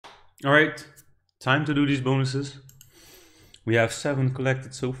Alright, time to do these bonuses. We have 7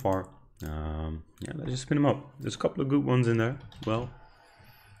 collected so far. Yeah, let's just spin them up. There's a couple of good ones in there. Well,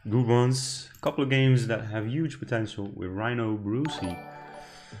 good ones. A couple of games that have huge potential with Rhino, Brucey,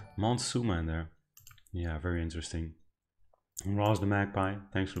 Montezuma in there. Yeah, very interesting. And Ross the Magpie,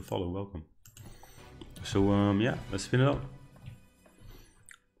 thanks for the follow, welcome. So yeah, let's spin it up.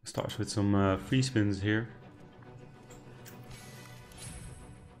 Starts with some free spins here.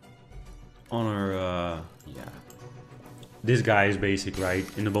 On our, yeah. This guy is basic, right?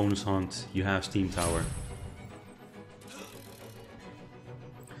 In the bonus hunt, you have Steam Tower.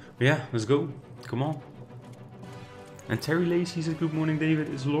 But yeah, let's go. Come on. And Terry Lacey says, good morning, David.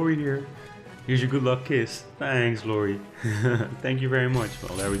 It's Laurie here. Here's your good luck kiss. Thanks, Laurie. Thank you very much.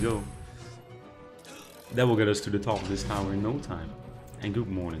 Well, there we go. That will get us to the top of this tower in no time. And good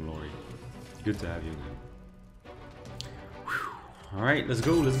morning, Laurie. Good to have you again. Alright, let's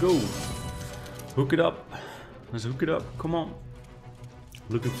go, let's go. Hook it up. Let's hook it up. Come on.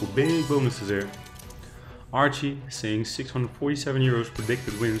 Looking for big bonuses here. Archie saying 647 euros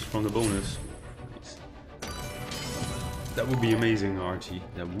predicted wins from the bonus. Nice. That would be amazing, Archie.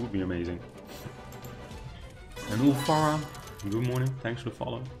 That would be amazing. And Ulfara, good morning. Thanks for the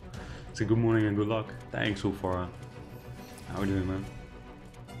follow. Say good morning and good luck. Thanks, Ulfara. How are you doing, man?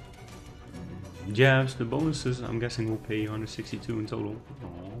 Jabs, the bonuses, I'm guessing will pay 162 in total.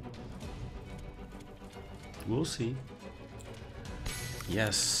 Aww. We'll see.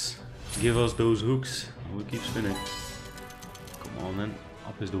 Yes, give us those hooks. We'll keep spinning. Come on then,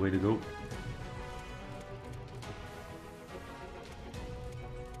 up is the way to go.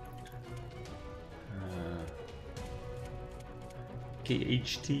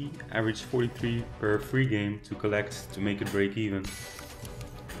 KHT, average 43 per free game to collect to make it break even.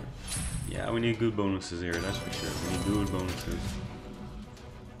 Yeah, we need good bonuses here, that's for sure. We need good bonuses.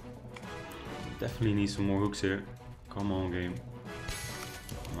 Definitely need some more hooks here. Come on, game.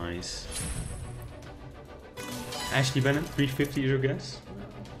 Nice. Ashley Bennett, 350 is your guess?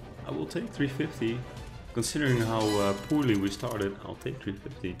 I will take 350. Considering how poorly we started, I'll take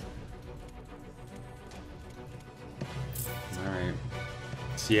 350. Alright.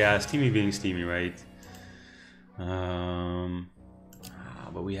 So yeah, Steamy being Steamy, right?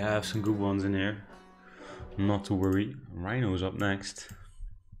 But we have some good ones in here. Not to worry. Rhino's up next.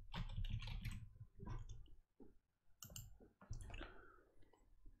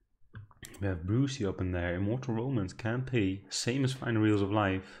 We have Brucey up in there. Immortal Romance can pay. Same as Final Reels of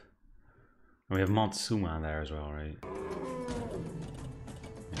Life. And we have Montezuma in there as well, right?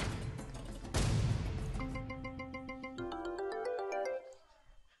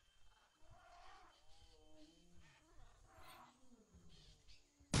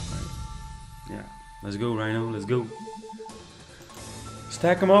 Yeah, let's go, Rhino, let's go.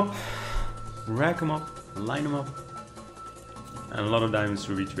 Stack them up, rack them up, line them up. And a lot of diamonds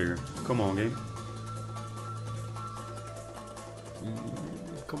to re-trigger. Come on, game.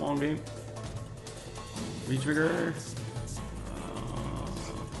 Come on, game. Re-trigger.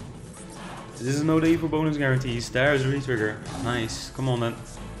 This is no day for bonus guarantees. There's a re-trigger. Nice. Come on, then.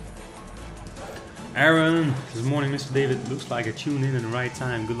 Aaron. Good morning, Mr. David. Looks like I tuned in at the right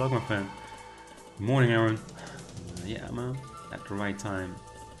time. Good luck, my friend. Good morning, Aaron. Yeah, man. At the right time.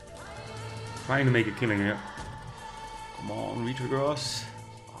 Trying to make a killing here. Come on, re-trigger us.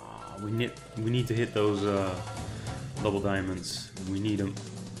 We need to hit those double diamonds. We need them.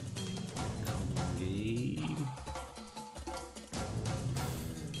 Okay.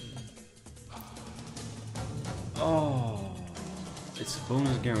 Oh, it's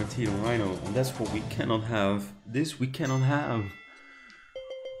bonus guaranteed on Rhino, and that's what we cannot have. This we cannot have.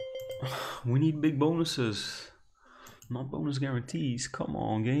 We need big bonuses, not bonus guarantees. Come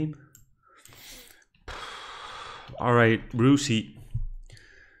on, game. Alright, Brucey.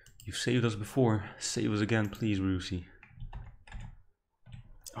 You've saved us before. Save us again, please, Brucey.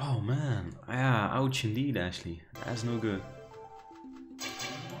 Oh, man. Yeah, ouch indeed, Ashley. That's no good.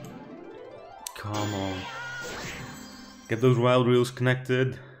 Come on. Get those wild reels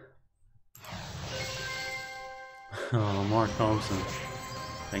connected. Oh, Mark Thompson.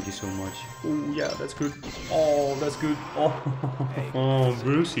 Thank you so much. Oh, yeah, that's good. Oh, that's good. Oh, oh,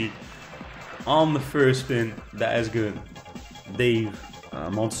 Brucey. On the first spin, that is good. Dave,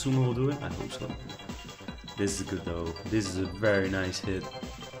 Montezuma will do it? I hope so. This is good though. This is a very nice hit.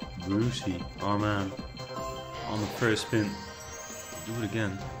 Brucey, oh man. On the first spin. Do it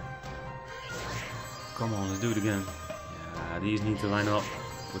again. Come on, let's do it again. Yeah, these need to line up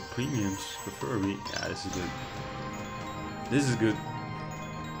with premiums, preferably. Yeah, this is good. This is good.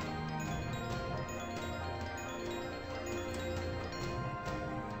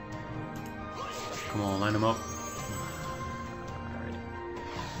 Come on, line them up. Alright.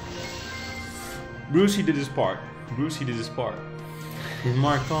 Brucey did his part. Brucey did his part.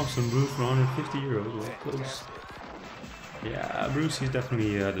 Mark Thompson, Bruce for 150 euros. Well, close. Yeah, Brucey's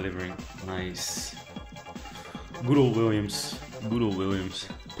definitely delivering. Nice. Good old Williams. Good old Williams.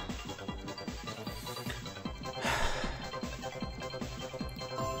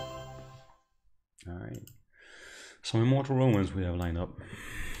 Alright. Some Immortal Romans we have lined up.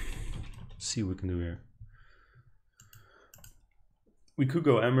 Let's see what we can do here. We could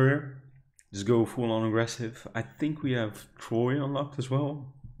go Ember here. Just go full on aggressive. I think we have Troy unlocked as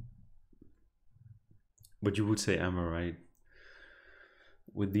well. But you would say Ember, right?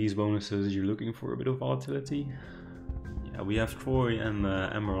 With these bonuses, you're looking for a bit of volatility. Yeah, we have Troy and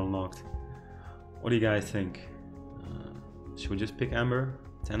Ember unlocked. What do you guys think? Should we just pick Ember,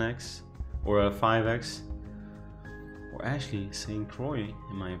 10x, or 5x? Or actually saying Troy,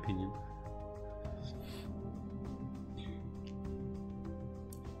 in my opinion.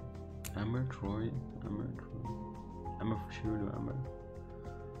 Ember, Troy, Ember, Troy. Ember for sure, do Ember.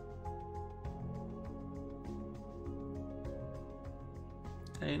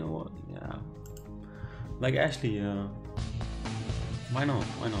 Hey, you know what? Yeah. Like Ashley, why not?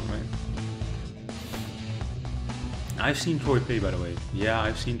 Why not, right? I've seen Troy pay, by the way. Yeah,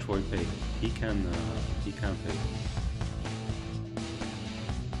 I've seen Troy pay. He can pay.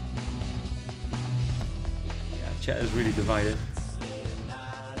 Yeah, chat is really divided.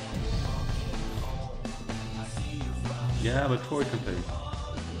 Yeah, but Troy can pay.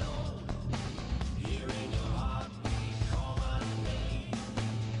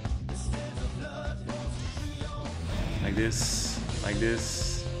 Like this, like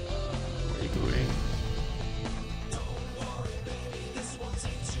this. Where are you going?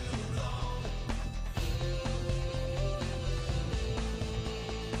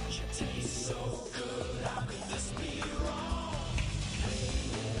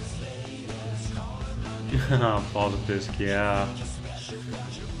 Positive, yeah.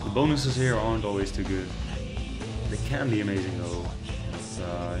 The bonuses here aren't always too good. They can be amazing though. But,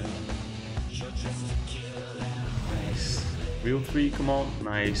 yeah. Nice. Wheel 3, come on.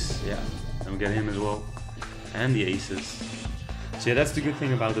 Nice. Yeah. And we get him as well. And the aces. So yeah, that's the good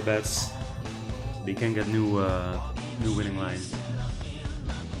thing about the bets. They can get new winning lines.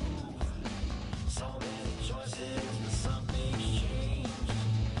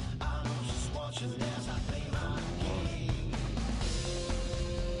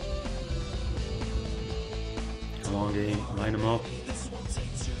 Come on, game. Line them up.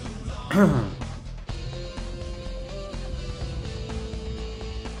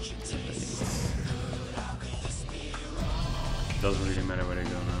 Doesn't really matter where they go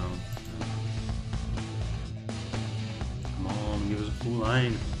now. Come on, give us a full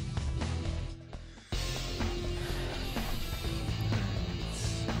line.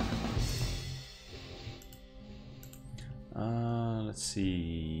 Let's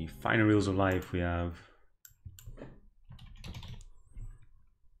see. Final Reels of Life we have.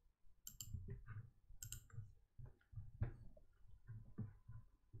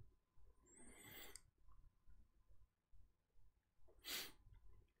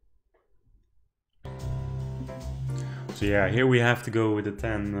 So yeah, here we have to go with the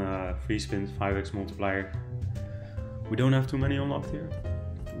 10 free spins, 5x multiplier. We don't have too many unlocked here.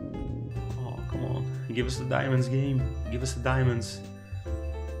 Ooh. Oh, come on. Give us the diamonds, game. Give us the diamonds.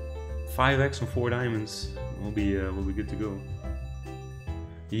 5x and 4 diamonds. We'll be good to go.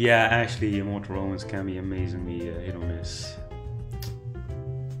 Yeah, actually, Immortal Romans can be amazingly hit or miss.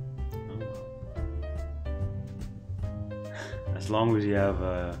 As long as you have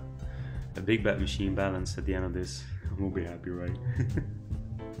a big bet machine balanced at the end of this, we'll be happy, right?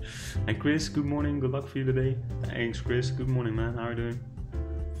 And Chris, good morning, good luck for you today. Thanks, Chris, good morning, man. How are you doing?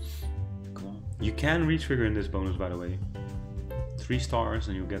 Come on. You can re-trigger in this bonus, by the way. 3 stars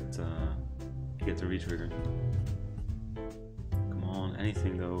and you get the re-trigger. Come on,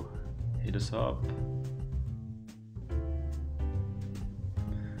 anything though. Hit us up.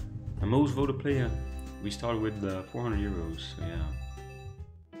 The most voted player. We started with 400 euros, so yeah.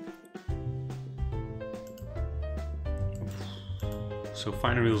 So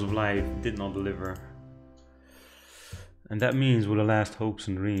Final Reels of Life did not deliver. And that means with the last hopes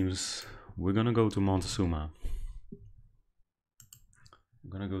and dreams, we're gonna go to Montezuma. I'm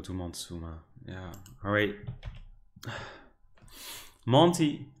gonna go to Montezuma. Yeah. Alright.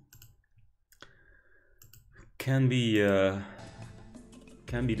 Monty can be the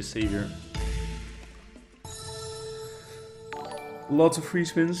savior. Lots of free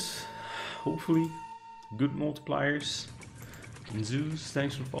spins, hopefully. Good multipliers. And Zeus,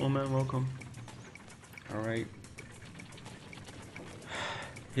 thanks for following, man. Welcome. Alright.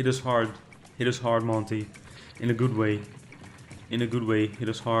 Hit us hard. Hit us hard, Monty. In a good way. In a good way. Hit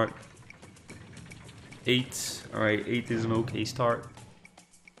us hard. 8. Alright, 8 is an okay start.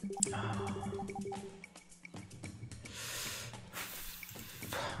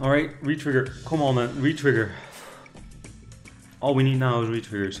 Alright, retrigger. Come on, man. Retrigger. All we need now is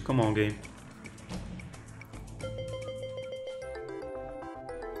retriggers. Come on, game.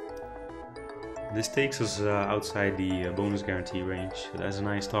 This takes us outside the bonus guarantee range. So that's a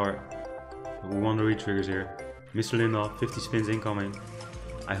nice start. We want the retriggers here. Mr. Lindoff, 50 spins incoming.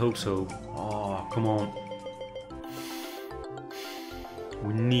 I hope so. Oh, come on.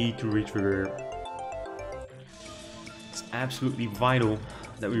 We need to retrigger. It's absolutely vital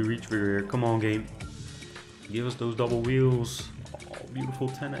that we retrigger here. Come on, game. Give us those double wheels. Oh, beautiful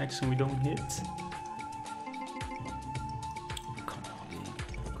 10x and we don't hit.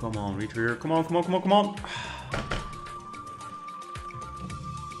 Come on, retrigger. Come on, come on, come on, come on.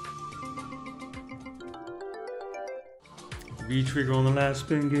 Retrigger on the last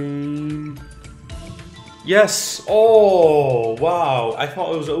spin, game. Yes! Oh, wow. I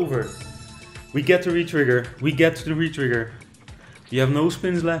thought it was over. We get to retrigger. We get to the retrigger. You have no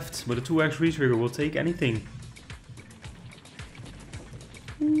spins left, but a 2x retrigger will take anything.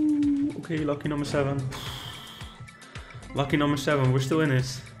 Ooh, okay, lucky number 7. Lucky number 7, we're still in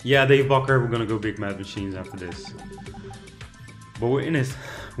it. Yeah, Dave Bucker, we're gonna go big mad machines after this. But we're in it.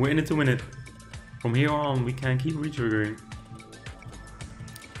 We're in it to win it. From here on, we can keep retriggering.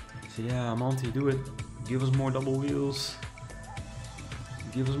 So yeah, Monty, do it. Give us more double wheels.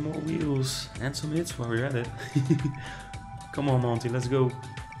 Give us more wheels. And some hits while we're at it. Come on, Monty, let's go.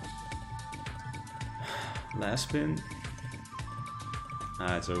 Last spin.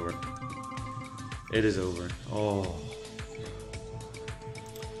 Ah, it's over. It is over. Oh.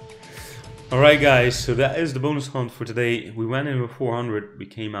 Alright guys, so that is the bonus hunt for today. We went in with 400, we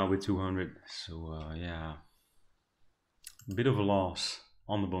came out with 200. So yeah, a bit of a loss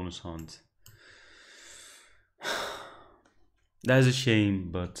on the bonus hunt. That is a shame,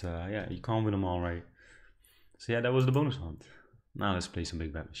 but yeah, you can't win them all, right? So yeah, that was the bonus hunt. Now let's play some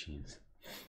big bet machines.